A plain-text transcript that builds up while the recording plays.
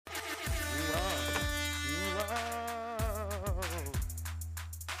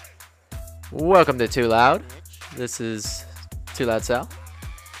Welcome to Too Loud. This is Too Loud Sal.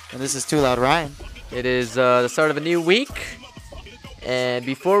 And this is Too Loud Ryan. It is the start of a new week. And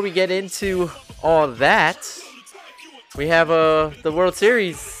before we get into all that, we have the World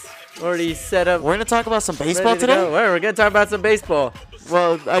Series already set up. We're going to talk about some baseball today? We're going to talk about some baseball.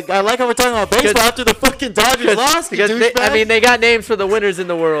 Well, I like how we're talking about baseball after the fucking Dodgers lost. Because they got names for the winners in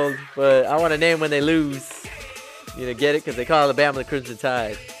the world, but I want a name when they lose. You know, get it? Because they call Alabama the Crimson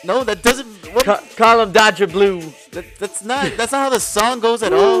Tide. No, that doesn't. Call them Dodger Blue. That's not how the song goes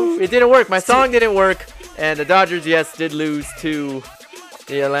at all. It didn't work. My song didn't work. And the Dodgers, yes, did lose to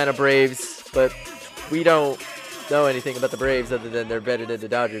the Atlanta Braves. But we don't know anything about the Braves other than they're better than the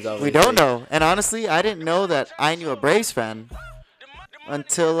Dodgers. Obviously. We don't know. And honestly, I didn't know that I knew a Braves fan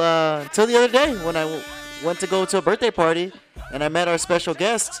until the other day when I went to go to a birthday party and I met our special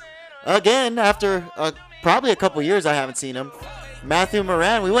guest again after probably a couple years I haven't seen him. Matthew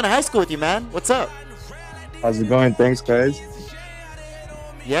Moran. We went to high school with you, man. What's up? How's it going? Thanks, guys.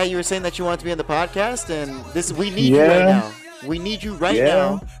 Yeah, you were saying that you wanted to be on the podcast, and we need you right now. We need you right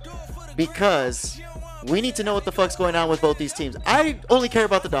now because we need to know what the fuck's going on with both these teams. I only care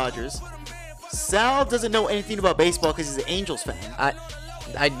about the Dodgers. Sal doesn't know anything about baseball because he's an Angels fan.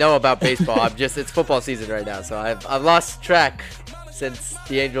 I know about baseball. It's football season right now, so I've lost track since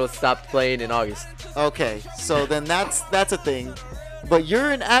the Angels stopped playing in August. Okay, so then that's a thing. But you're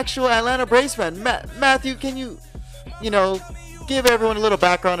an actual Atlanta Braves fan. Matthew, can you give everyone a little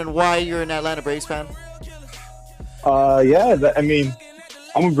background on why you're an Atlanta Braves fan? I'm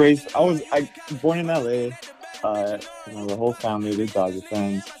a Braves. I was born in LA. The whole family is Dodger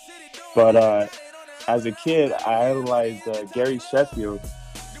fans. But as a kid, I idolized Gary Sheffield,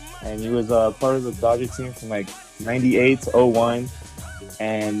 and he was part of the Dodger team from like '98 to '01,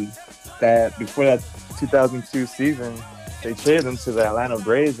 and that before that 2002 season, they traded him to the Atlanta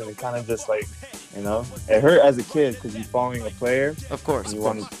Braves, and it kind of just it hurt as a kid because you're following a player. Of course. You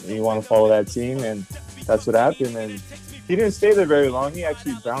want to follow that team, and that's what happened. And he didn't stay there very long. He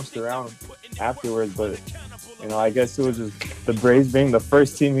actually bounced around afterwards, but I guess it was just the Braves being the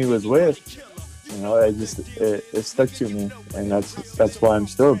first team he was with. It stuck to me, and that's why I'm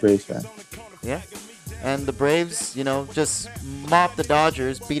still a Braves fan. Yeah, and the Braves, just mopped the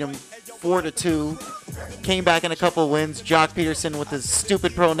Dodgers, beat them 4-2. Came back in a couple wins. Jock Peterson with his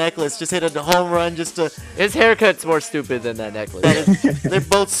stupid pearl necklace just hit a home run just to. His haircut's more stupid than that necklace. They're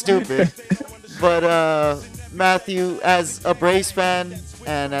both stupid. But Matthew, as a Braves fan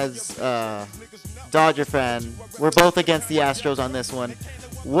and as a Dodger fan, we're both against the Astros on this one.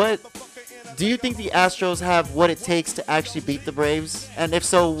 What do you think the Astros have what it takes to actually beat the Braves? And if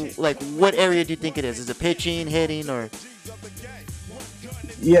so, what area do you think it is? Is it pitching, hitting, or?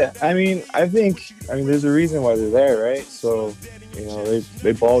 Yeah, I think there's a reason why they're there, right? So,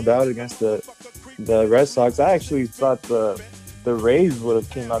 they balled out against the Red Sox. I actually thought the Rays would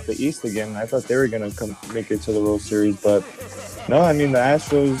have came out the East again. I thought they were gonna make it to the World Series, but no. The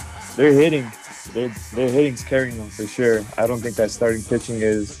Astros, they're hitting. Their hitting's carrying them for sure. I don't think that starting pitching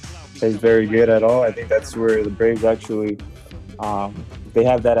is very good at all. I think that's where the Braves actually they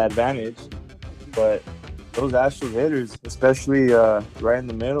have that advantage, but. Those Astros hitters, especially right in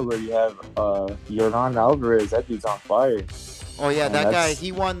the middle where you have Yordan Alvarez, that dude's on fire. Oh, yeah, that guy,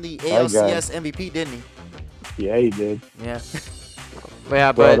 he won the ALCS MVP, didn't he? Yeah, he did. Yeah.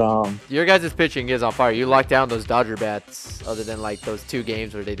 Yeah, but your guys' pitching is on fire. You locked down those Dodger bats other than, those 2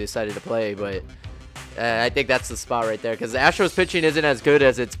 games where they decided to play, but I think that's the spot right there because the Astros pitching isn't as good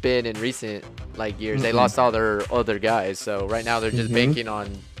as it's been in recent, years. Mm-hmm. They lost all their other guys, so right now they're just banking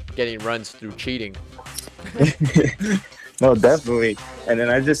on getting runs through cheating. No, definitely. And then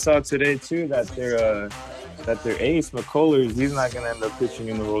I just saw today too that their ace McCullers, he's not gonna end up pitching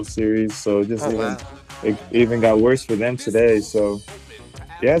in the World Series. So it even got worse for them today. So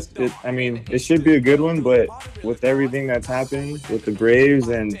yes, it should be a good one. But with everything that's happening with the Braves,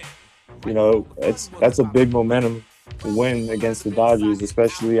 and that's a big momentum win against the Dodgers,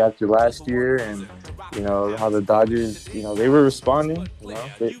 especially after last year, and how the Dodgers, they were responding.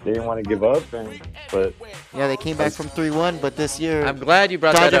 They didn't want to give up, but yeah, they came back from 3-1. But this year, I'm glad you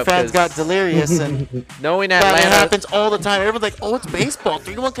brought Dodger that up. Dodger fans got delirious, and knowing Atlanta happens all the time. Everyone's like, "Oh, it's baseball.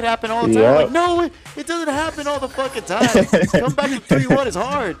 3-1 could happen all the time." Yeah. I'm like, no, it doesn't happen all the fucking time. Come back from 3-1 is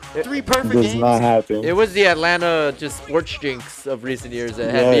hard. 3 perfect games. Does not happen. It was the Atlanta just sports jinx of recent years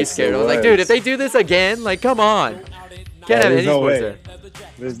that had me scared. I was like, dude, if they do this again, come on. Can't have any sports there.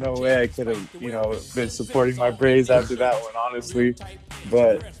 There's no way I could have, been supporting my Braves after that one, honestly.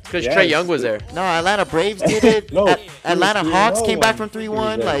 But because Trae Young was there. No, Atlanta Braves did it. No, Atlanta Hawks came back from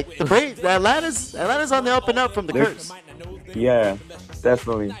 3-1. The Braves, Atlanta's on the up and up from the curse. Yeah,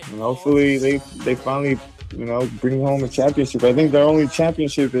 definitely. And hopefully they finally, bring home a championship. I think their only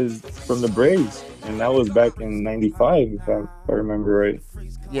championship is from the Braves, and that was back in '95, if I remember right.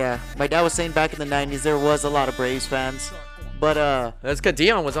 Yeah, my dad was saying back in the '90s there was a lot of Braves fans, but that's because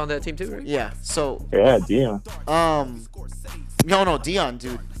Dion was on that team too, right? Yeah. So yeah, Dion. No, Dion,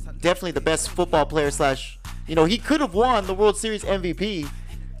 dude, definitely the best football player slash. He could have won the World Series MVP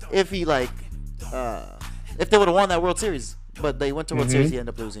if he if they would have won that World Series, but they went to World Series, he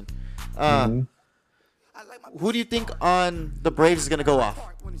ended up losing. Who do you think on the Braves is gonna go off?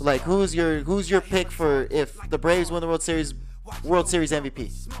 Like, who's your pick for if the Braves win the World Series MVP?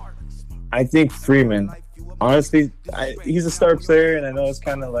 I think Freeman. Honestly, he's a star player, and I know it's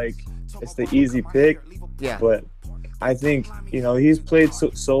kind of like it's the easy pick. Yeah. But I think he's played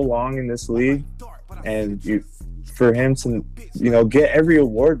so long in this league, and for him to get every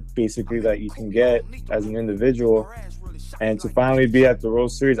award basically that you can get as an individual, and to finally be at the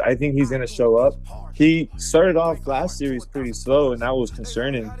World Series, I think he's gonna show up. He started off last series pretty slow, and that was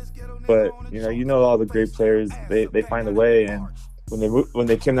concerning. But all the great players, they find a way, and when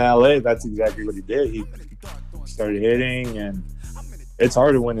they came to LA, that's exactly what he did. He started hitting, and it's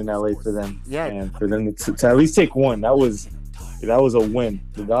hard to win in LA for them. Yeah. And for them to at least take one, that was a win.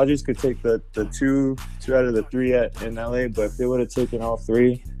 The Dodgers could take the two out of the three in LA, but if they would have taken all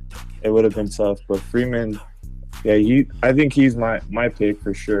three, it would have been tough. But Freeman, yeah, I think he's my pick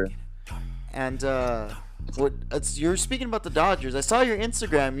for sure. And you're speaking about the Dodgers. I saw your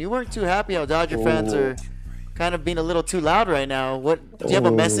Instagram. You weren't too happy how Dodger fans are kind of being a little too loud right now. Do you have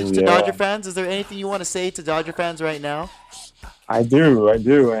a message to Dodger fans? Is there anything you want to say to Dodger fans right now? I do,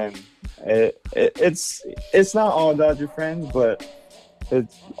 and it's not all Dodger fans, but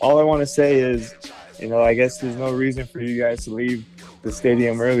all I want to say is, I guess there's no reason for you guys to leave the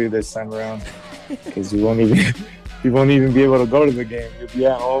stadium early this time around, because you won't even be able to go to the game. You'll be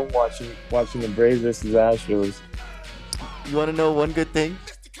at home watching the Braves versus the Astros. You want to know one good thing,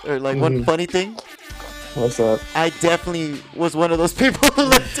 or one funny thing? What's up? I definitely was one of those people who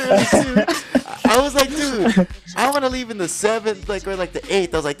left early too. I was like, dude, I want to leave in the 7th, or the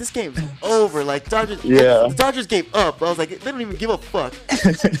 8th. I was like, this game's over. The Dodgers gave up. I was like, they don't even give a fuck.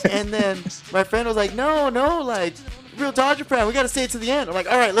 And then my friend was like, no, real Dodger fan, we got to stay to the end. I'm like,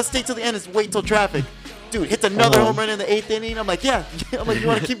 all right, let's stay till the end and wait till traffic. Dude, hit another home run in the 8th inning. I'm like, yeah. I'm like, you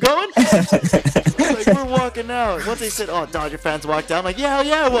want to keep going? We're walking out. Once they said, oh, Dodger fans walked out, I'm like, yeah, hell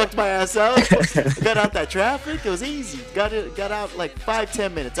yeah, I walked my ass out. Got out that traffic. It was easy. Got out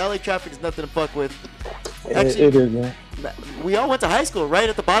 5-10 minutes. LA traffic is nothing to fuck with. Actually, it is, man. We all went to high school right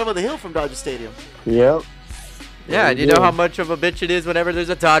at the bottom of the hill from Dodger Stadium. Yep. Yeah, and you know how much of a bitch it is whenever there's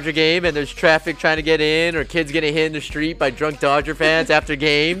a Dodger game and there's traffic trying to get in, or kids getting hit in the street by drunk Dodger fans after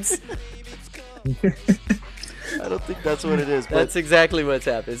games. I don't think that's what it is. But that's exactly what's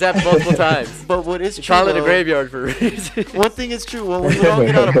happened. It's happened multiple times. But what is true, call it a graveyard for a reason. One thing is true. When we all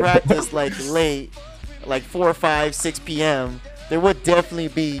get out of practice late, 4, 5, 6 p.m., there would definitely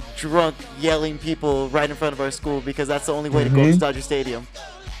be drunk, yelling people right in front of our school, because that's the only way to go to Dodger Stadium.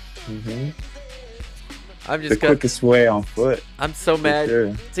 I'm just the quickest way on foot. I'm so mad.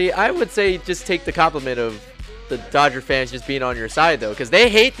 Sure. See, I would say just take the compliment of the Dodger fans just being on your side, though, because they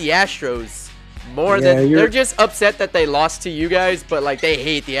hate the Astros more than they're just upset that they lost to you guys, but they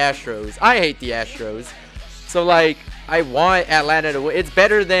hate the Astros. I hate the Astros, so I want Atlanta to win. It's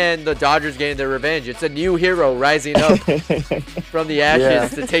better than the Dodgers getting their revenge. It's a new hero rising up from the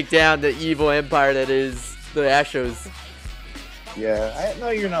ashes to take down the evil empire that is the Astros. Yeah, no,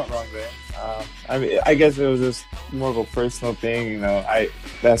 you're not wrong there. I mean, I guess it was just more of a personal thing,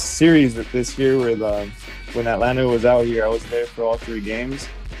 that series this year when Atlanta was out here, I was there for all 3 games.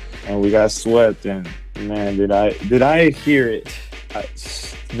 And we got swept, and man, did I hear it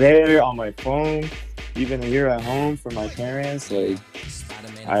there on my phone, even here at home from my parents. It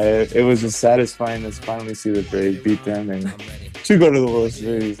was just satisfying to finally see the Braves beat them, and to go to the World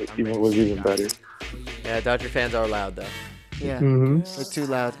Series was even better. Yeah, Dodger fans are loud though. Yeah, they're too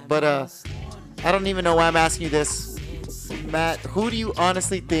loud. But I don't even know why I'm asking you this, Matt. Who do you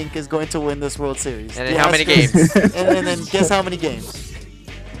honestly think is going to win this World Series? And in how many games? and then guess how many games?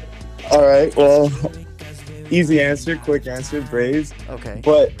 All right, well, easy answer, quick answer, Braves. Okay.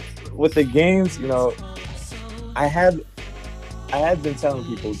 But with the games, I had been telling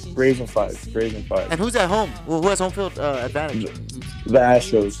people Braves in 5. And who's at home? Well, who has home field advantage? The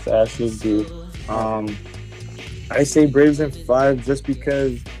Astros do. I say Braves in 5 just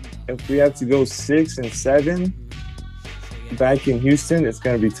because if we have to go 6 and 7 back in Houston, it's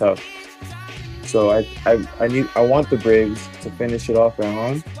gonna be tough. So I want the Braves to finish it off at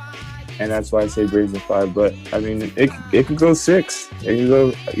home. and that's why I say Braves in 5. But I mean, it could go 6. It could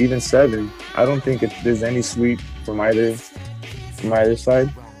go even 7. I don't think there's any sweep from either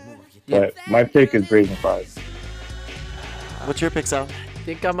side. But my pick is Braves in 5. What's your pick, Sal? I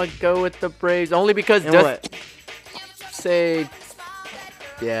think I'm gonna go with the Braves only because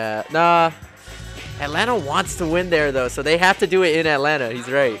Atlanta wants to win there though, so they have to do it in Atlanta. He's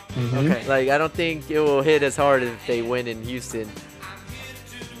right. Okay. Like I don't think it will hit as hard if they win in Houston.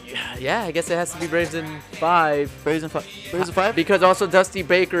 Yeah, I guess it has to be Braves in 5. Braves in 5. Braves in 5? Because also Dusty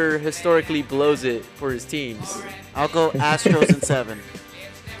Baker historically blows it for his teams. I'll go Astros in 7.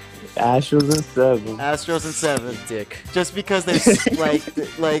 Astros in 7. Astros in 7. Dick. Just because there's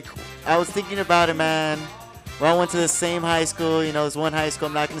like I was thinking about it, man. We all went to the same high school. You know, there's one high school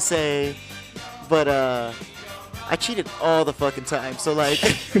I'm not gonna say, but I cheated all the fucking time. So like,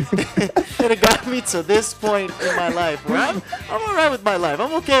 it got me to this point in my life where I'm alright with my life.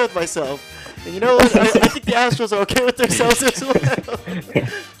 I'm okay with myself. And you know what? I think the Astros are okay with themselves as well.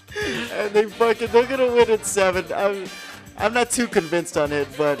 And they're gonna win in 7. I'm not too convinced on it,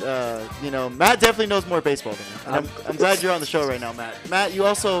 but you know, Matt definitely knows more baseball than me. And I'm glad you're on the show right now, Matt. Matt, you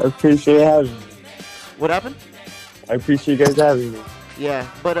also I appreciate having me. What happened? I appreciate you guys having me. Yeah,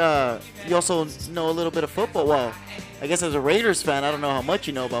 but you also know a little bit of football. Well, I guess as a Raiders fan, I don't know how much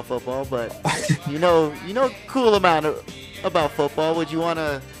you know about football, but you know a cool amount about football. Would you want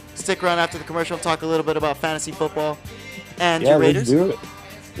to stick around after the commercial and talk a little bit about fantasy football and your Raiders? Yeah, let's do it.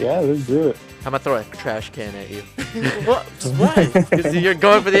 Yeah, let's do it. I'm gonna throw a trash can at you. What? Why? Because you're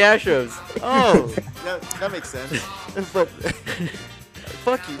going for the Astros. Oh, that makes sense. But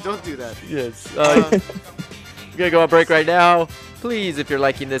fuck you, don't do that. Yes. We're gonna go on break right now. Please, if you're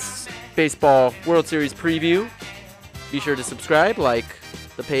liking this baseball World Series preview, be sure to subscribe, like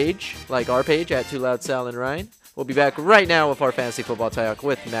the page, like our page at Too Loud Sal and Ryan. We'll be back right now with our fantasy football talk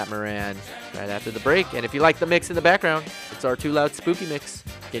with Matt Moran right after the break. And if you like the mix in the background, it's our Too Loud Spooky Mix.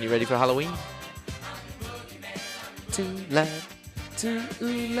 Getting you ready for Halloween. Too loud, too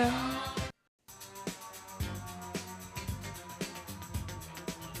loud.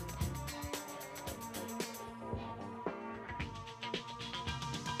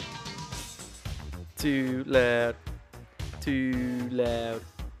 Too loud, too loud,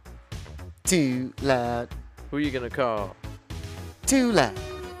 too loud. Who are you gonna call? Too loud.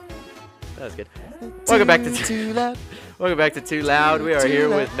 That was good. Welcome back to Too Loud. Welcome back to Too Loud. We are here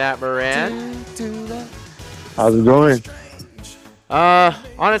with Matt Moran. Too loud. How's it going?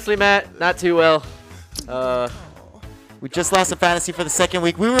 Honestly, Matt, not too well. We just lost a fantasy for the second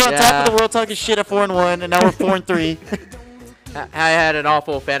week. We were on top of the world talking shit at 4-1, and now we're 4-3. I had an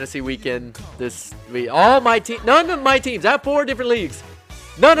awful fantasy weekend this week. None of my teams. I have 4 different leagues.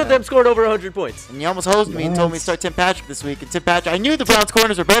 None of them scored over 100 points. And you almost hosed me and told me to start Tim Patrick this week. And Tim Patrick, I knew the Browns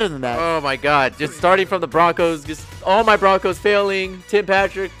corners were better than that. Oh my God! Just starting from the Broncos, just all my Broncos failing. Tim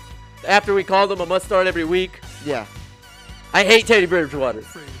Patrick, after we called him a must start every week. Yeah. I hate Teddy Bridgewater.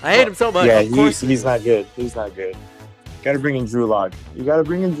 I hate him so much. Yeah, he's not good. He's not good. Gotta bring in Drew Lock. You gotta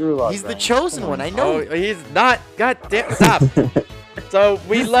bring in Drew Lock. He's the chosen one. I know. Oh, he's not. God damn! Stop. So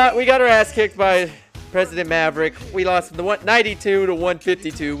we got our ass kicked by President Maverick. We lost from the 92 to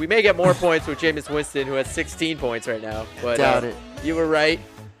 152. We may get more points with Jameis Winston, who has 16 points right now. But doubt it. You were right.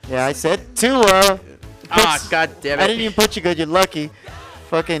 Yeah, I said Tua. God damn it! I didn't even put you good. You're lucky.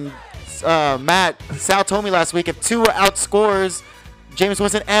 Fucking Matt, Sal told me last week if Tua outscores Jameis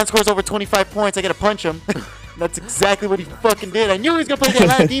Winston and scores over 25 points, I gotta punch him. That's exactly what he fucking did. I knew he was gonna play the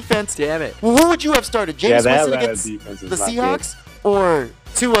Atlanta defense. Damn it. Well, who would you have started? Jameis Winston against the Seahawks or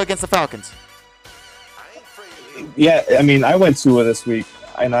Tua against the Falcons? Yeah, I mean, I went Tua this week,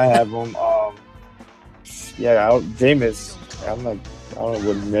 and I have him. Jameis. I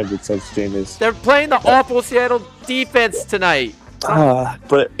would never touch Jameis. They're playing the awful Seattle defense tonight.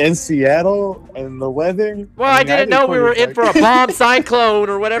 But in Seattle and the weather. Well, I didn't know we were in for a bomb cyclone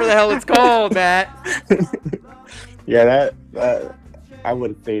or whatever the hell it's called, Matt. Yeah, that I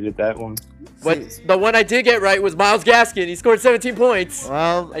would have faded that one. But the one I did get right was Myles Gaskin. He scored 17 points.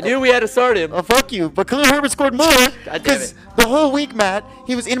 Well, I knew we had to start him. Oh, fuck you. But Khalil Herbert scored more. Because the whole week, Matt,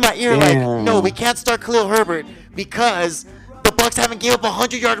 he was in my ear like, no, we can't start Khalil Herbert because the Bucs haven't given up a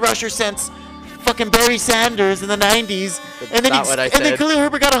 100-yard rusher since fucking Barry Sanders in the 90s. And then Khalil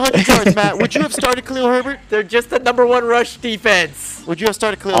Herbert got 100 yards, Matt. Would you have started Khalil Herbert? They're just the #1 rush defense. Would you have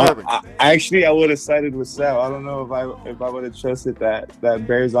started Khalil Herbert? Actually, I would have sided with Sal. I don't know if I would have trusted that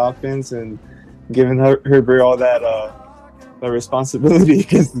Bears offense and given Herbert all that responsibility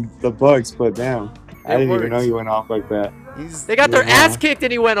against the Bucs. But damn, I didn't even know he went off like that. They got their ass kicked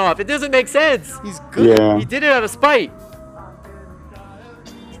and he went off. It doesn't make sense. He's good. Yeah. He did it out of spite.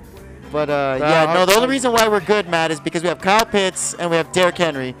 But yeah, no. The only reason why we're good, Matt, is because we have Kyle Pitts and we have Derrick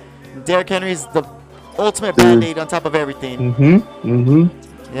Henry. Derrick Henry is the ultimate band-aid on top of everything.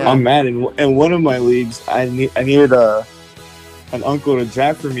 Yeah. I'm mad. In one of my leagues, I needed an uncle to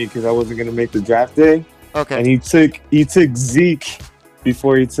draft for me because I wasn't gonna make the draft day. Okay. And he took Zeke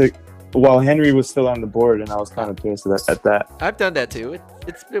before while Henry was still on the board, and I was kind of pissed at that. I've done that too.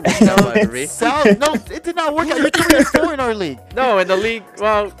 It's been worked out by me. No, it did not work out. You're 3-4 in our league. No, in the league,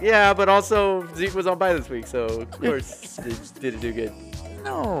 well, yeah, but also Zeke was on bye this week, so of course they didn't do good.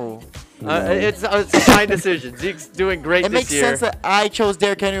 No. It's a fine decision. Zeke's doing great this year. It makes sense that I chose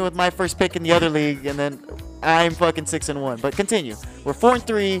Derrick Henry with my first pick in the other league, and then I'm fucking 6-1. But continue. We're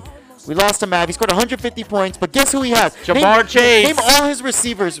 4-3. We lost to Matt. He scored 150 points, but guess who he has? Jamar Chase. Name all his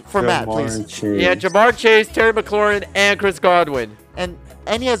receivers for Matt, please. Chase. Yeah, Jamar Chase, Terry McLaurin, and Chris Godwin. And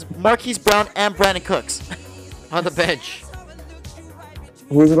he has Marquise Brown and Brandon Cooks on the bench.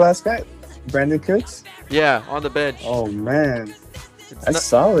 Who was the last guy? Brandon Cooks? Yeah, on the bench. Oh, man. That's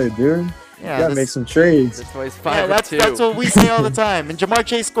solid, dude. Yeah, you gotta make some trades. That's why he's 5-2. That's what we say all the time. And Jamar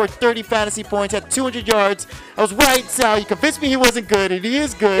Chase scored 30 fantasy points, had 200 yards. I was right, Sal. You convinced me he wasn't good, and he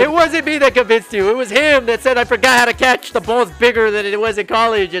is good. It wasn't me that convinced you. It was him that said I forgot how to catch. The ball's bigger than it was in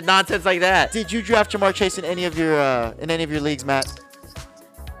college and nonsense like that. Did you draft Jamar Chase in any of your leagues, Matt?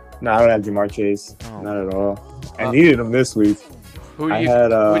 No, I don't have Jamar Chase. Not at all. I needed him this week. Who do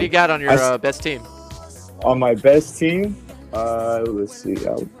you got on your best team? On my best team, let's see.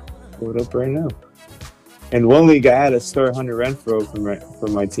 I'll pull it up right now. In one league, I had to start Hunter Renfrow for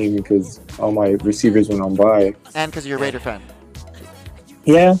my team because all my receivers went on bye. And because you're a Raider fan.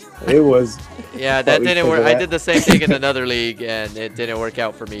 Yeah, it was. Yeah, that didn't work. I did the same thing in another league, and it didn't work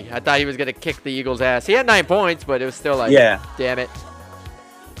out for me. I thought he was going to kick the Eagles' ass. He had 9 points, but it was still like, damn it.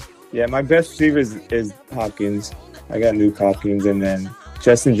 Yeah, my best receiver is Hopkins. I got Luke Hopkins, and then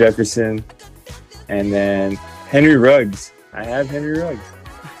Justin Jefferson, and then Henry Ruggs. I have Henry Ruggs.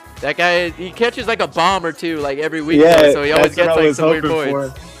 That guy, he catches like a bomb or two like every week, so he always gets like some weird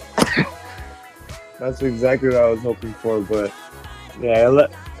points. That's exactly what I was hoping for, but yeah,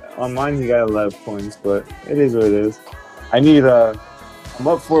 on mine he got 11 points, but it is what it is. I'm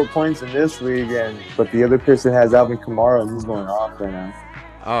up 4 points in this league, but the other person has Alvin Kamara, and he's going off right now.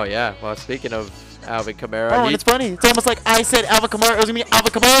 Oh yeah, well speaking of Alvin Kamara. Oh, and it's funny. It's almost like I said Alvin Kamara. It was going to be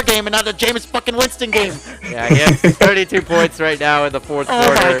Alvin Kamara game and not a Jameis fucking Winston game. Yeah, he has 32 points right now in the fourth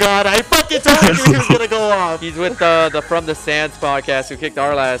quarter. Oh, my God. I fucking told you he was going to go off. He's with the From the Sands podcast who kicked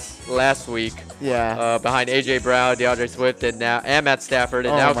our last week. Yeah. Behind A.J. Brown, DeAndre Swift, and Matt Stafford,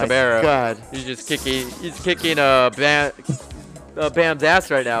 and now Kamara. God. He's just kicking Bam's ass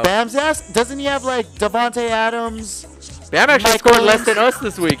right now. Bam's ass? Doesn't he have, like, Devontae Adams? Bam actually scored less than us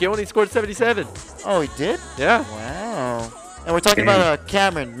this week. He only scored 77. Oh, he did? Yeah. Wow. And we're talking about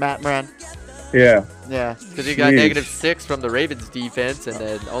Cameron, Matt Moran. Yeah. Yeah. Because he got -6 from the Ravens defense and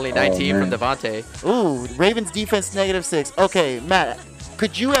then only 19 from Devontae. Ooh, Ravens defense -6. Okay, Matt,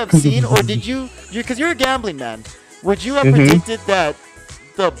 could you have seen or did you, because you're a gambling man, would you have predicted that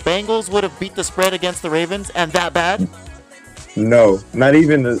the Bengals would have beat the spread against the Ravens and that bad? No, not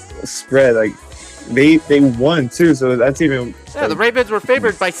even the spread. Like, they won too, so that's even. Yeah, the Ravens were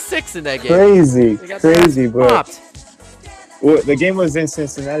favored by 6 in that game. Crazy, but. Well, the game was in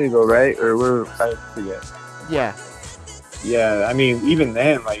Cincinnati though, right? Or I forget. Yeah. Yeah, I mean, even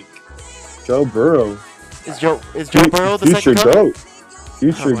then, like, Joe Burrow. Is Joe Burrow the future second GOAT?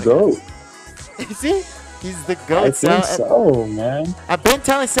 Future GOAT. Is he? He's the GOAT. I think so, man. I've been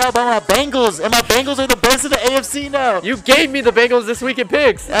telling Sal about my Bengals, and my Bengals are the best of the AFC now. You gave me the Bengals this week in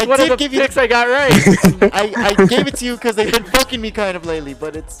picks. I One did of the give you picks I got right. I gave it to you because they've been fucking me kind of lately,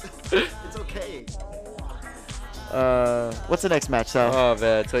 but it's okay. What's the next match, Sal? Oh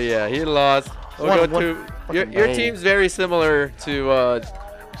man, so yeah, he lost. Your team's very similar to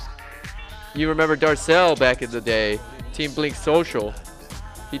you remember Darcel back in the day, Team Blink Social.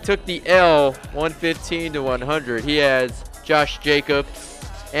 He took the L 115 to 100. He has Josh Jacobs,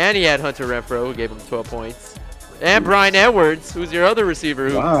 and he had Hunter Renfrow, who gave him 12 points. And Bryan Edwards, who's your other receiver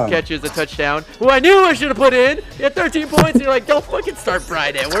who catches a touchdown, who I knew I should have put in. He had 13 points, and you're like, don't fucking start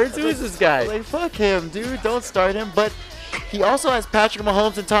Bryan Edwards. Who is this guy? Like, fuck him, dude. Don't start him. But he also has Patrick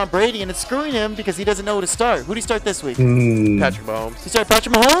Mahomes and Tom Brady, and it's screwing him because he doesn't know who to start. Who do you start this week? Patrick Mahomes. You start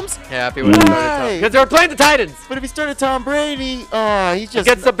Patrick Mahomes? Yeah, if he would have started Tom. Because they were playing the Titans. But if he started Tom Brady, he's just...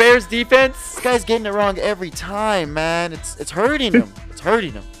 Against the Bears defense? This guy's getting it wrong every time, man. It's hurting him. It's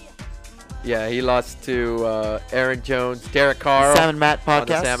hurting him. Yeah, he lost to Aaron Jones, Derek Carr. Sam and Matt podcast. On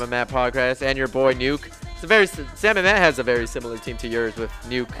the Sam and Matt podcast, and your boy Nuke. Sam and Matt has a very similar team to yours with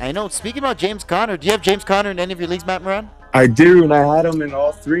Nuke. I know. Speaking about James Conner, do you have James Conner in any of your leagues, Matt Moran? I do, and I had him in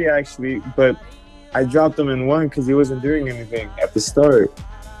all three actually, but I dropped him in one because he wasn't doing anything at the start.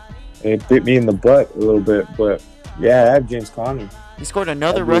 It bit me in the butt a little bit, but yeah, I have James Conner. He scored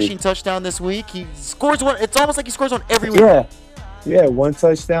another rushing touchdown this week. He scores one. It's almost like he scores one every week. Yeah, one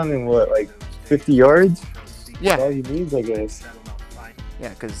touchdown in what, like 50 yards? Yeah. That's all he needs, I guess. Yeah,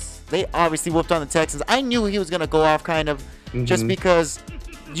 because they obviously whooped on the Texans. I knew he was going to go off kind of just because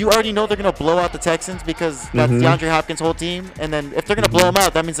you already know they're going to blow out the Texans because that's DeAndre Hopkins' whole team. And then if they're going to blow him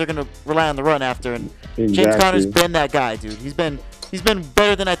out, that means they're going to rely on the run after. And James Conner's been that guy, dude. He's been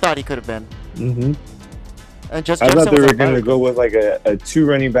better than I thought he could have been. And I thought they were going to go with like a 2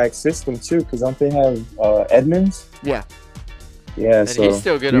 running back system too, because don't they have Edmonds? Yeah. Yeah, and so he's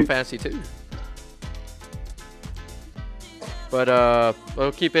still good on fantasy too. But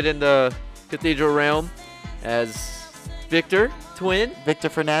we'll keep it in the Cathedral realm as Victor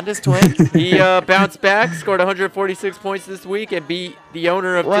Fernandez, twin. He bounced back, scored 146 points this week, and beat the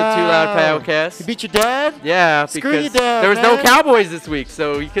owner of the Too Loud Podcast. He beat your dad? Yeah, Screw your dad, there was man. no Cowboys this week,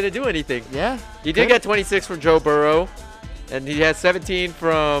 so he couldn't do anything. Yeah. He did get 26 from Joe Burrow, and he has 17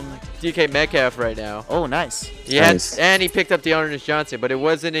 from DK Metcalf right now. Oh, nice. And he picked up Dearness Johnson, but it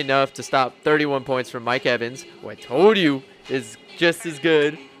wasn't enough to stop 31 points from Mike Evans, who I told you is just as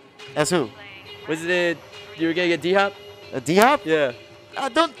good. As who? Was it you were going to get D-Hop? A D-Hop? Yeah.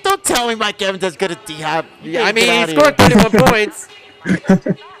 Don't tell me Mike Evans is good at D-Hop. Yeah, I mean, he scored 31 points.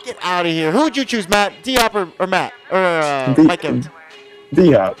 Get out of here. Who would you choose, Matt? D-Hop or Matt? Or Mike Evans?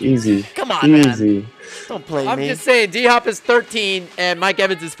 D-Hop, easy. Come on, easy. Man. Don't play I'm me. just saying, D-Hop is 13 and Mike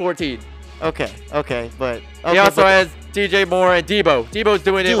Evans is 14. Okay, but... he also has DJ Moore and Debo. Debo's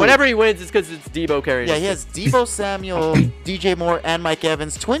doing it. Whenever he wins, it's because it's Debo carrying it. Yeah, he has Debo Samuel, DJ Moore, and Mike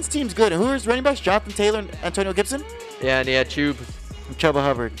Evans. Twins team's good. And who are his running backs? Jonathan Taylor and Antonio Gibson? Yeah, and he had Chubb. Chubba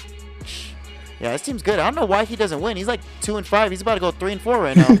Hubbard. Yeah, his team's good. I don't know why he doesn't win. He's like 2-5. He's about to go 3-4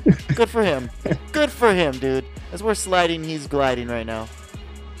 right now. Good for him. Good for him, dude. As we're sliding, he's gliding right now.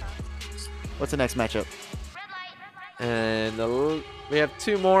 What's the next matchup? And we have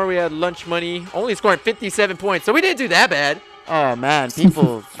 2 more. We had Lunch Money, only scoring 57 points, so we didn't do that bad. Oh, man.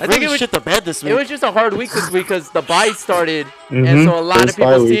 People really shit the bed this week. It was just a hard week this week because the bye started, and so a lot of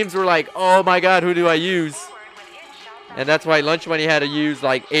people's teams were like, oh, my God, who do I use? And that's why Lunch Money had to use,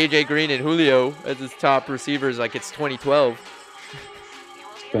 like, A.J. Green and Julio as his top receivers like it's 2012.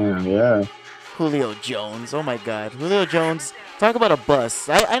 Damn, yeah. Julio Jones. Oh, my God. Julio Jones. Talk about a bust.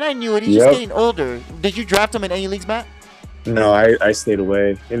 I knew it. He's just getting older. Did you draft him in any leagues, Matt? No, I stayed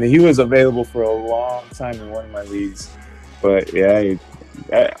away. And he was available for a long time in one of my leagues. But, yeah,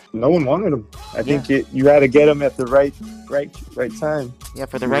 no one wanted him. I think you had to get him at the right time. Yeah,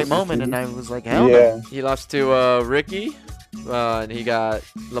 for the right moment. And I was like, hell no. He lost to Ricky. And he got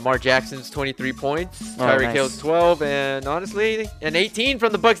Lamar Jackson's 23 points, Tyreek Hill's 12, and honestly, an 18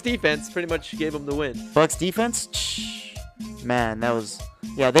 from the Bucs defense pretty much gave him the win. Bucs defense? Man, that was...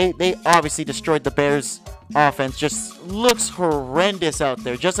 Yeah, they obviously destroyed the Bears' offense. Just looks horrendous out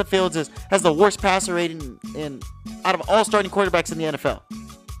there. Justin Fields has the worst passer rating out of all starting quarterbacks in the NFL.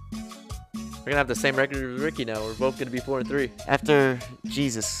 We're going to have the same record as Ricky now. We're both going to be 4-3. After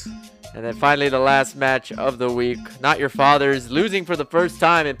Jesus. And then finally, the last match of the week. Not Your Father's losing for the first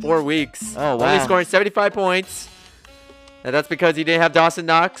time in 4 weeks. Oh, wow. Only scoring 75 points. And that's because he didn't have Dawson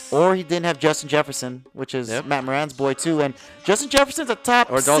Knox. Or he didn't have Justin Jefferson, which is Matt Moran's boy, too. And Justin Jefferson's a top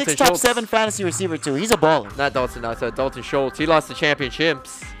 6, top 7 fantasy receiver, too. He's a baller. Not Dawson Knox, Dalton Schultz. He lost the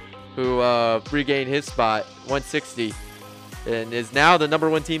championships, who regained his spot, 160. And is now the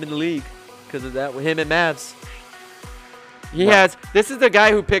 #1 team in the league because of that with him and Mavs. This is the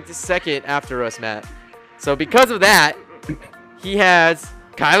guy who picked second after us, Matt. So because of that, he has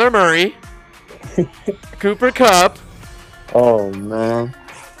Kyler Murray, Cooper Kupp. Oh, man.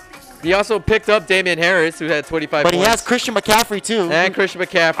 He also picked up Damian Harris, who had 25 points. But he has Christian McCaffrey, too. And Christian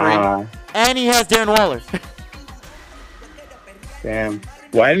McCaffrey. And he has Darren Waller. Damn.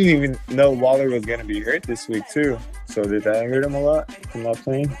 Well, I didn't even know Waller was going to be hurt this week, too. So did that hurt him a lot from not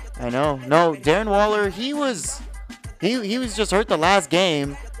playing? I know. No, Darren Waller, he was just hurt the last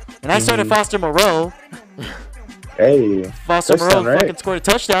game. And I started Foster Moreau. Hey, Foster Moreau fucking scored a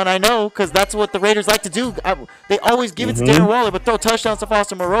touchdown. I know, because that's what the Raiders like to do. They always give it to Darren Waller, but throw touchdowns to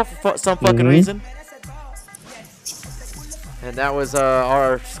Foster Moreau for some fucking reason. And that was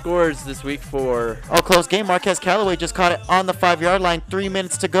our scores this week for... Oh, close game. Marquez Callaway just caught it on the 5-yard line. 3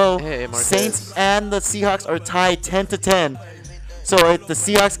 minutes to go. Hey, Saints and the Seahawks are tied 10-10. So if the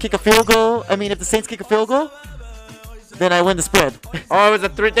Seahawks kick a field goal, if the Saints kick a field goal, then I win the spread. Oh, it was a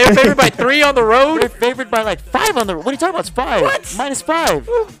 3. They were favored by 3 on the road? They're favored by like 5 on the road. What are you talking about? It's 5. What?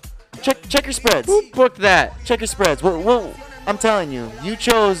 -5. Check your spreads. Who booked that? Check your spreads. I'm telling you, you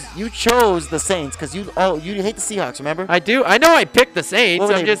chose the Saints because you hate the Seahawks. Remember? I do. I know I picked the Saints.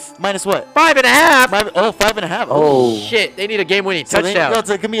 I'm just minus what? 5.5. Oh, 5.5. Oh shit! They need a game-winning touchdown. It's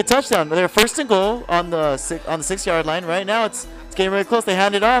gonna be a touchdown. They're first and goal on the 6-yard line right now. It's getting really close. They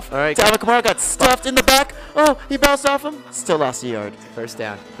hand it off. All right. Alvin Kamara got stuffed in the back. Oh, he bounced off him. Still lost a yard. First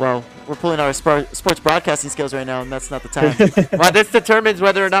down. Well, we're pulling our sports broadcasting skills right now, and that's not the time. Well, this determines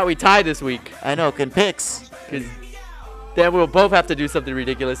whether or not we tie this week. I know. Can picks. Because then we'll both have to do something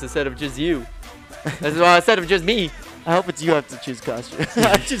ridiculous instead of just you. Well, instead of just me. I hope it's you have to choose costume.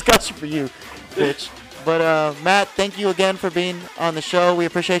 I choose costume for you, bitch. But Matt, thank you again for being on the show. We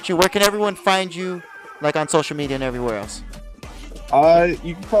appreciate you. Where can everyone find you, like on social media and everywhere else?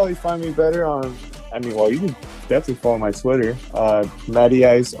 You can probably find me better on. You can definitely follow my Twitter,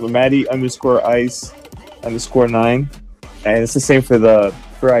 Matty_Ice_9, and it's the same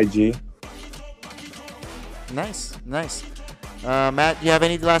for IG. Nice. Matt, do you have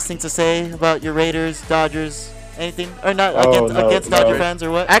any last thing to say about your Raiders, Dodgers, anything? Or not against Dodger fans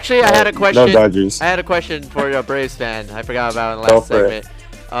or what? Actually, I had a question. No Dodgers. I had a question for a Braves fan. I forgot about it in the last segment.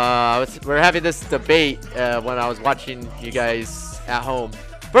 We're having this debate when I was watching you guys at home.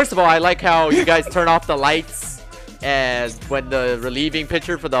 First of all, I like how you guys turn off the lights as when the relieving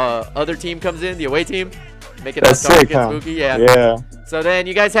pitcher for the other team comes in, the away team. Make it all dark and spooky. Yeah. So then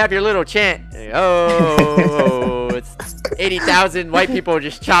you guys have your little chant. Oh, it's 80,000 white people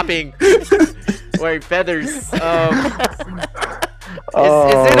just chopping, wearing feathers. Is it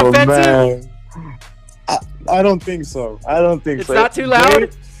offensive? Man. I don't think so. It's not too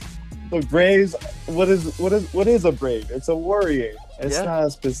loud? The Braves, what is a Brave? It's a warrior. It's not a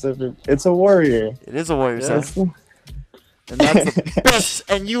specific. It's a warrior. It is a warrior, son. And that's the best.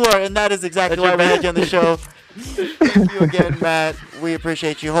 And that is exactly why we had you on the show. Thank you again, Matt. We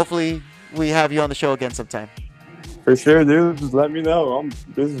appreciate you. Hopefully, we have you on the show again sometime. For sure, dude. Just let me know.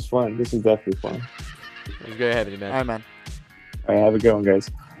 This is fun. This is definitely fun. It's great having you, man. All right, man. All right, have a good one, guys.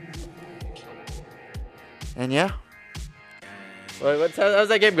 And yeah. How's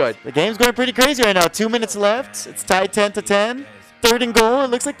that game going? The game's going pretty crazy right now. 2 minutes left. It's tied 10-10. Third and goal.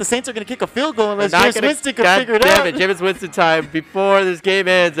 It looks like the Saints are going to kick a field goal unless James Winston can figure it out. Damn it, James Winston time before this game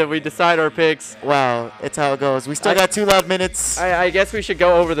ends and we decide our picks. Wow, it's how it goes. We still got 2 loud minutes. I guess we should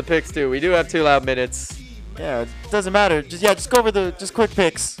go over the picks too. We do have 2 loud minutes. Yeah, it doesn't matter. Just go over the quick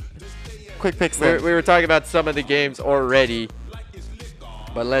picks. Quick picks. We were talking about some of the games already,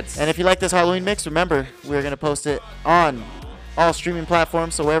 but let's. And if you like this Halloween mix, remember we're gonna post it on all streaming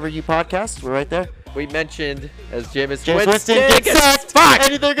platforms. So wherever you podcast, we're right there. We mentioned as James Winston gets sacked,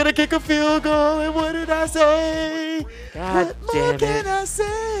 and they're gonna kick a field goal. And what did I say? God damn it! Can I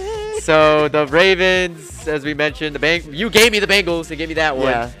say? So the Ravens, as we mentioned, you gave me the Bengals. They gave me that one.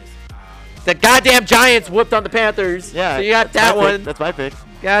 Yeah. The goddamn Giants whooped on the Panthers. Yeah. So you got that one. That's my pick.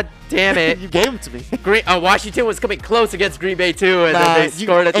 God damn it! You gave them to me. Washington was coming close against Green Bay too, and then they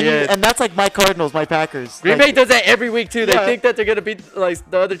scored at the end. And that's like my Cardinals, my Packers. Green Bay does that every week too. They think that they're gonna beat the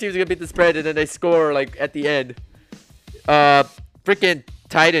other teams are gonna beat the spread, and then they score at the end. Freaking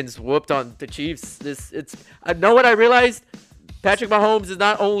Titans whooped on the Chiefs. I know what I realized. Patrick Mahomes is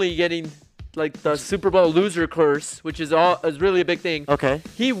not only getting the Super Bowl loser curse, which is really a big thing. Okay.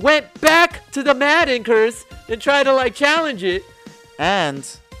 He went back to the Madden curse and tried to challenge it. And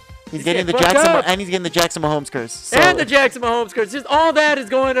he's getting the Jackson Mahomes curse. So and the Jackson Mahomes curse. Just all that is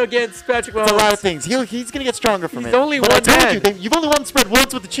going against Patrick Mahomes. It's a lot of things. He's gonna get stronger from it. He's only one man. You've only won the spread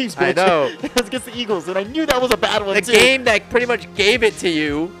once with the Chiefs, bitch. I know. It was against the Eagles, and I knew that was a bad one. The game that pretty much gave it to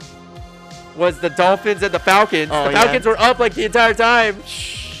you was the Dolphins and the Falcons. The Falcons were up the entire time.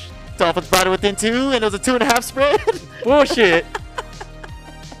 Shh. Dolphins brought it within 2, and it was a 2.5 spread. Bullshit.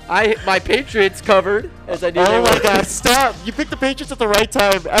 My Patriots covered as I knew. Oh my God! Stop! You picked the Patriots at the right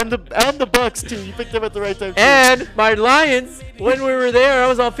time, and the Bucks too. You picked them at the right time too. And my Lions, when we were there, I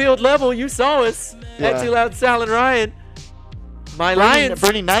was on field level. You saw us. Too loud, Sal and Ryan. Lions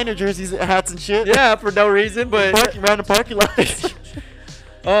burning Niner jerseys, hats and shit. Yeah, for no reason, but parking around the parking lot.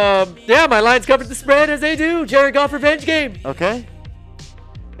 My Lions covered the spread as they do. Jared Goff revenge game. Okay.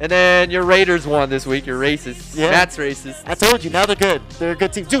 And then your Raiders won this week. You're racist. Yeah. Matt's racist. I told you. Now they're good. They're a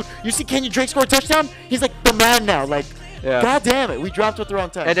good team. Dude, you see Kenyon Drake score a touchdown? He's like the man now. God damn it. We dropped at the wrong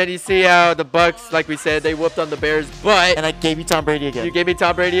time. And then you see how the Bucks, like we said, they whooped on the Bears. But and I gave you Tom Brady again. You gave me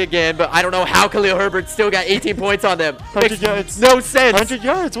Tom Brady again. But I don't know how Khalil Herbert still got 18 points on them. 100 yards. No sense. 100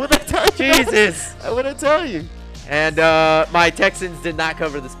 yards. What did I tell you? Jesus. What did I tell you? And my Texans did not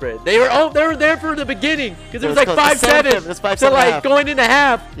cover the spread. They were there for the beginning because it was like 5-7. So like going into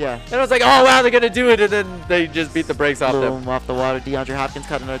half. Yeah. And I was like, oh wow, they're gonna do it, and then they just beat the brakes off them. Boom, off the water. DeAndre Hopkins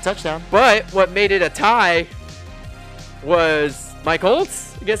caught another touchdown. But what made it a tie was my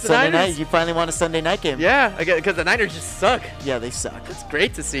Colts against the Sunday Niners. night. You finally won a Sunday night game. Yeah, because the Niners just suck. Yeah, they suck. It's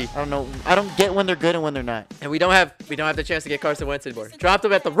great to see. I don't know. I don't get when they're good and when they're not. And we don't have the chance to get Carson Wentz anymore. Dropped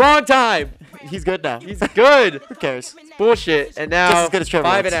him at the wrong time. He's good now. He's good. Who cares? It's bullshit. And now Just as good as Trevor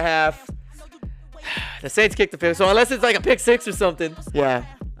Lawrence. 5.5. The Saints kicked the field. So unless it's like a pick six or something, Yeah.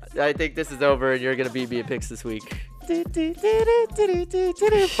 I think this is over, and you're gonna beat me in picks this week.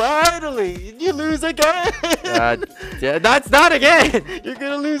 Finally, you lose again. Yeah, that's not again. You're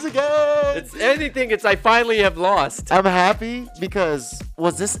gonna lose again. It's anything. It's I finally have lost. I'm happy because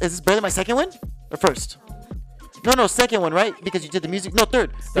is this barely my second win or first? No, second one, right? Because you did the music. No,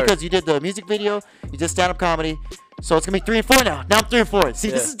 third. Because you did the music video, you did stand-up comedy. So it's gonna be 3 and 4 now. Now I'm 3 and 4.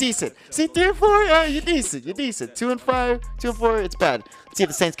 See, This is decent. See, 3 and 4. You're decent. You're decent. 2 and 5, 2 and 4. It's bad. Let's see if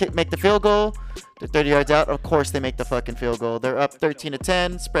the Saints make the field goal. They're 30 yards out. Of course, they make the fucking field goal. They're up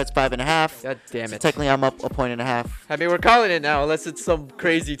 13-10. Spread's 5.5. God damn So it. technically, I'm up 1.5. I mean, we're calling it now, unless it's some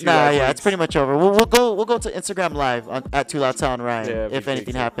crazy two. Nah, yeah, it's pretty much over. We'll go to Instagram Live at Too Loud Sound Ryan if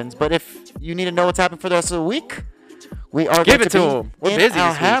anything happens. But if you need to know what's happening for the rest of the week, we are Give going it to him. We're in busy this week.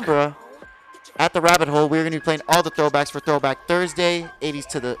 Alhambra at the Rabbit Hole. We're going to be playing all the throwbacks for Throwback Thursday, 80s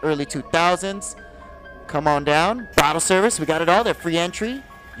to the early 2000s. Come on down. Bottle service. We got it all there. Free entry.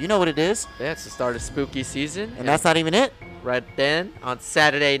 You know what it is. Yeah, it's the start of spooky season. And that's not even it. Right then, on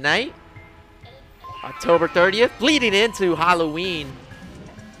Saturday night, October 30th, bleeding into Halloween.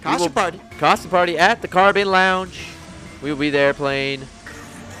 Costume party. Costume party at the Carbon Lounge. We will be there playing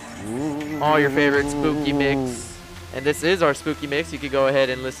all your favorite spooky mix. And this is our spooky mix. You could go ahead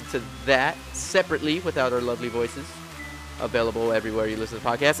and listen to that separately without our lovely voices. Available everywhere you listen to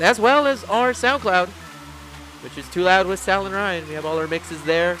podcasts, as well as our SoundCloud, which is Too Loud with Sal and Ryan. We have all our mixes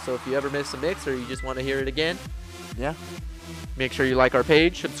there, so if you ever miss a mix or you just want to hear it again, Yeah. make sure you like our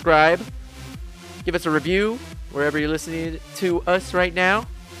page, subscribe, give us a review wherever you're listening to us right now.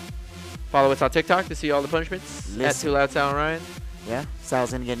 Follow us on TikTok to see all the punishments at Too Loud Sal and Ryan. Yeah.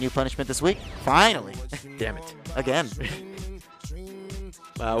 Sal's going to get a new punishment this week. Finally. Damn it. Again.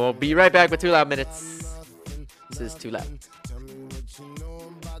 We'll be right back with Too Loud Minutes. This is Too Loud.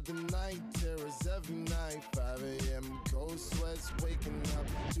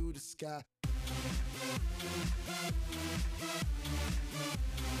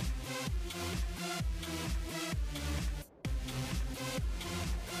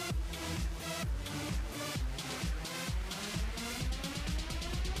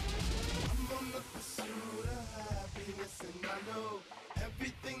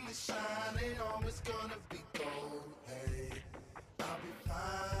 Everything that's shining always gonna be gold. Hey, I'll be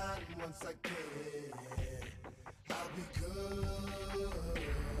fine once I get it. I'll be good.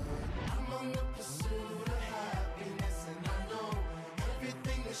 I'm on the pursuit of happiness, and I know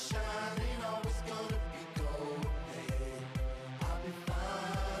everything that's shining always gonna be gold. Hey, I'll be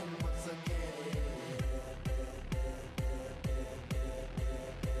fine once I get it.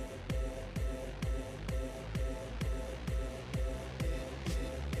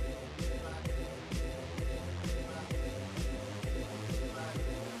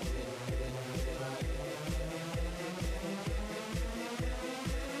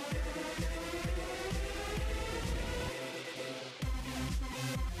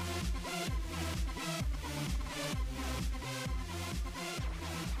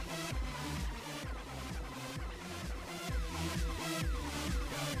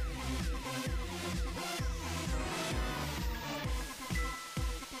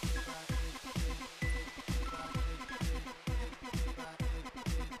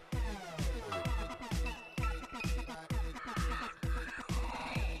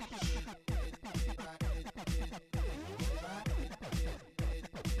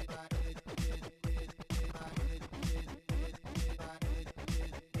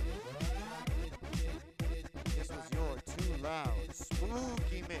 This was your Too Loud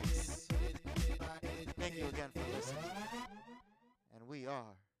Spooky Mix. Thank you again for listening. And we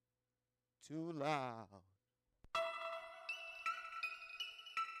are Too Loud.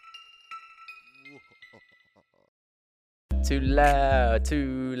 Too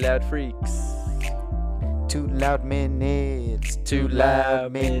loud freaks. Too Loud Minutes. Too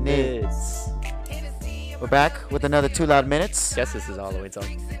loud minutes. We're back with another Too Loud Minutes. Guess this is a Halloween song.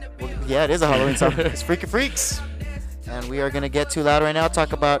 Yeah, it is a Halloween song. It's Freaky Freaks. And we are going to get too loud right now.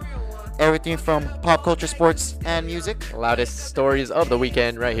 Talk about everything from pop culture, sports, and music. Loudest stories of the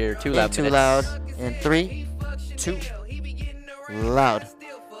weekend right here. Too loud. Too Loud in 3, Too loud.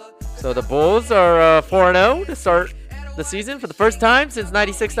 So the Bulls are 4-0 to start the season for the first time since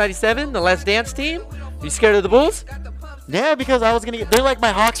 96-97, the Last Dance team. You scared of the Bulls? Yeah, because I was going to they're like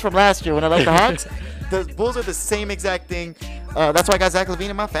my Hawks from last year when I liked the Hawks. The Bulls are the same exact thing. That's why I got Zach LaVine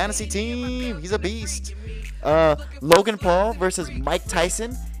in my fantasy team. He's a beast. Logan Paul versus Mike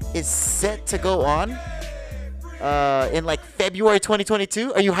Tyson is set to go on in like February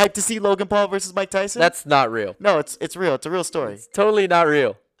 2022. Are you hyped to see Logan Paul versus Mike Tyson? That's not real. No, it's real. It's a real story. It's totally not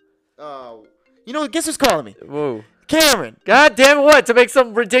real. You know, guess who's calling me? Whoa. Cameron. God damn it, what? To make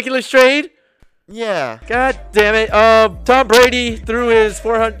some ridiculous trade? Yeah. God damn it. Tom Brady threw his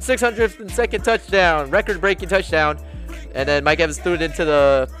 602nd touchdown, record-breaking touchdown, and then Mike Evans threw it into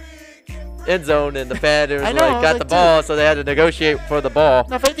the end zone, and the fan got the ball, so they had to negotiate for the ball.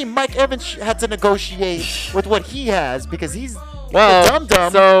 Now, if anything, Mike Evans had to negotiate with what he has because he's well,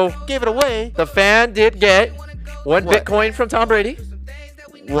 dumb. So gave it away. The fan did get one Bitcoin from Tom Brady.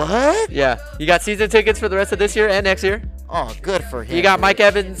 What? Yeah, he got season tickets for the rest of this year and next year. Oh, good for him. He got Mike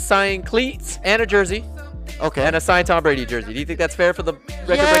Evans signed cleats and a jersey. Okay. And a signed Tom Brady jersey. Do you think that's fair for the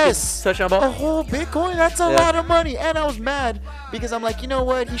record-breaking touchdown ball? A whole Bitcoin? That's a lot of money. And I was mad because I'm like, you know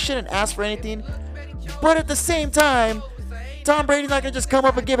what? He shouldn't ask for anything. But at the same time, Tom Brady's not going to just come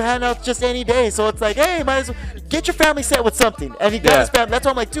up and give handouts just any day. So it's like, hey, might as well get your family set with something. And he got his family. That's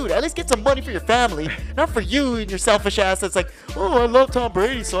why I'm like, dude, at least get some money for your family. Not for you and your selfish ass that's like, oh, I love Tom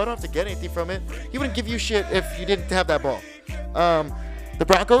Brady, so I don't have to get anything from it. He wouldn't give you shit if you didn't have that ball. The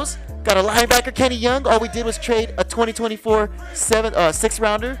Broncos got a linebacker, Kenny Young. All we did was trade a 2024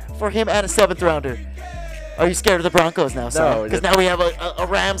 6th-rounder for him and a 7th-rounder. Are you scared of the Broncos now, son? No. Because now we have a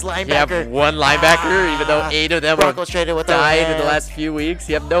Rams linebacker. You have one linebacker, even though 8 of them Broncos traded with died in the last few weeks.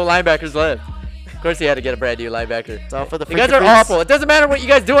 You have no linebackers left. Of course, he had to get a brand new linebacker. It's all for the you guys are awful. It doesn't matter what you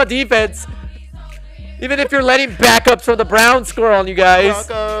guys do on defense. Even if you're letting backups from the Browns score on you guys.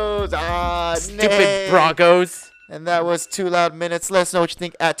 Broncos. Stupid Broncos. And that was Too Loud Minutes. Let us know what you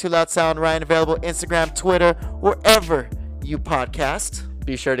think at Too Loud Sound. Ryan available Instagram, Twitter, wherever you podcast.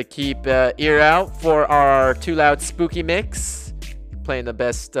 Be sure to keep ear out for our Too Loud Spooky Mix. Playing the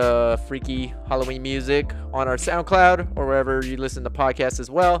best freaky Halloween music on our SoundCloud or wherever you listen to podcasts as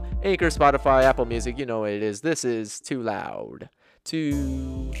well. Anchor, Spotify, Apple Music. You know what it is. This is Too Loud.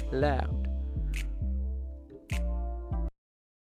 Too Loud.